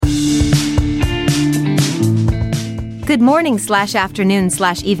Good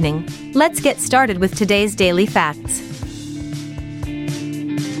morning/afternoon/evening. Let's get started with today's daily facts.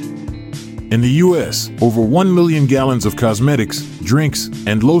 In the U.S., over 1 million gallons of cosmetics, drinks,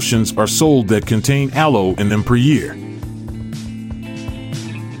 and lotions are sold that contain aloe in them per year.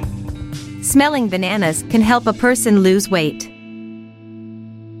 Smelling bananas can help a person lose weight.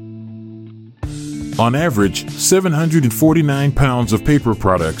 On average, 749 pounds of paper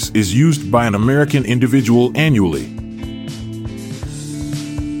products is used by an American individual annually.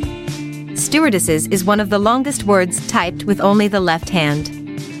 Stewardesses is one of the longest words typed with only the left hand.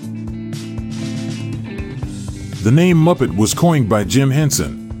 The name Muppet was coined by Jim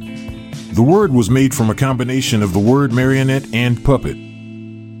Henson. The word was made from a combination of the word marionette and puppet.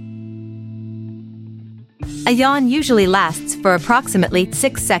 A yawn usually lasts for approximately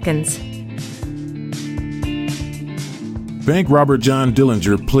 6 seconds. Bank robber John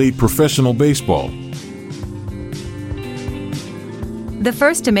Dillinger played professional baseball. The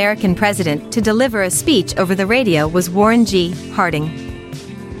first American president to deliver a speech over the radio was Warren G. Harding.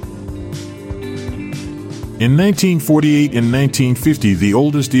 In 1948 and 1950, the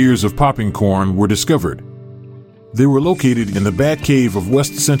oldest ears of popping corn were discovered. They were located in the Bat Cave of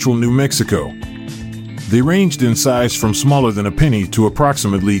west central New Mexico. They ranged in size from smaller than a penny to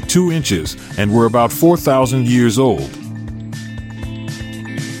approximately 2 inches and were about 4,000 years old.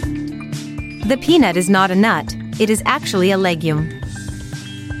 The peanut is not a nut, it is actually a legume.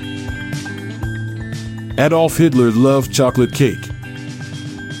 Adolf Hitler loved chocolate cake.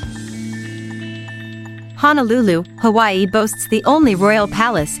 Honolulu, Hawaii boasts the only royal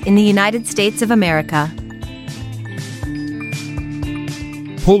palace in the United States of America.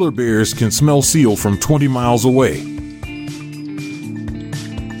 Polar bears can smell seal from 20 miles away.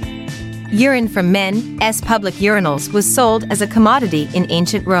 Urine from men's public urinals was sold as a commodity in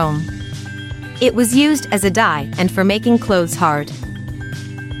ancient Rome. It was used as a dye and for making clothes hard.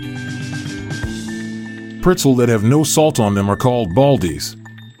 Pretzel that have no salt on them are called baldies.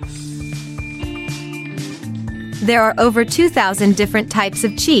 There are over 2,000 different types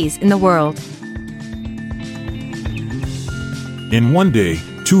of cheese in the world. In one day,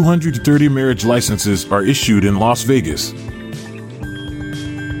 230 marriage licenses are issued in Las Vegas.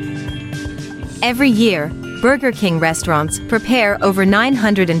 Every year, Burger King restaurants prepare over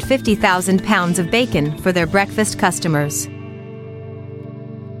 950,000 pounds of bacon for their breakfast customers.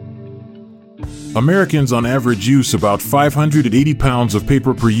 Americans on average use about 580 pounds of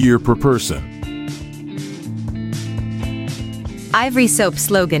paper per year per person. Ivory soap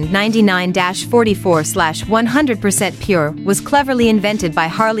slogan 99-44/100% pure was cleverly invented by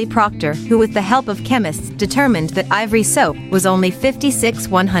Harley Procter, who with the help of chemists determined that ivory soap was only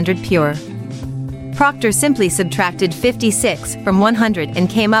 56-100 pure. Procter simply subtracted 56 from 100 and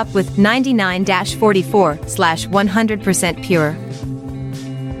came up with 99-44/100% pure.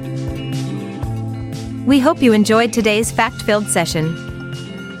 We hope you enjoyed today's fact-filled session.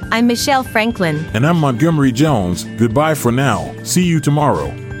 I'm Michelle Franklin. And I'm Montgomery Jones. Goodbye for now. See you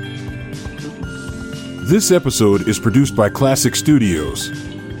tomorrow. This episode is produced by Classic Studios.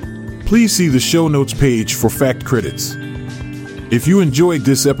 Please see the show notes page for fact credits. If you enjoyed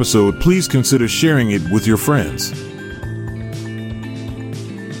this episode, please consider sharing it with your friends.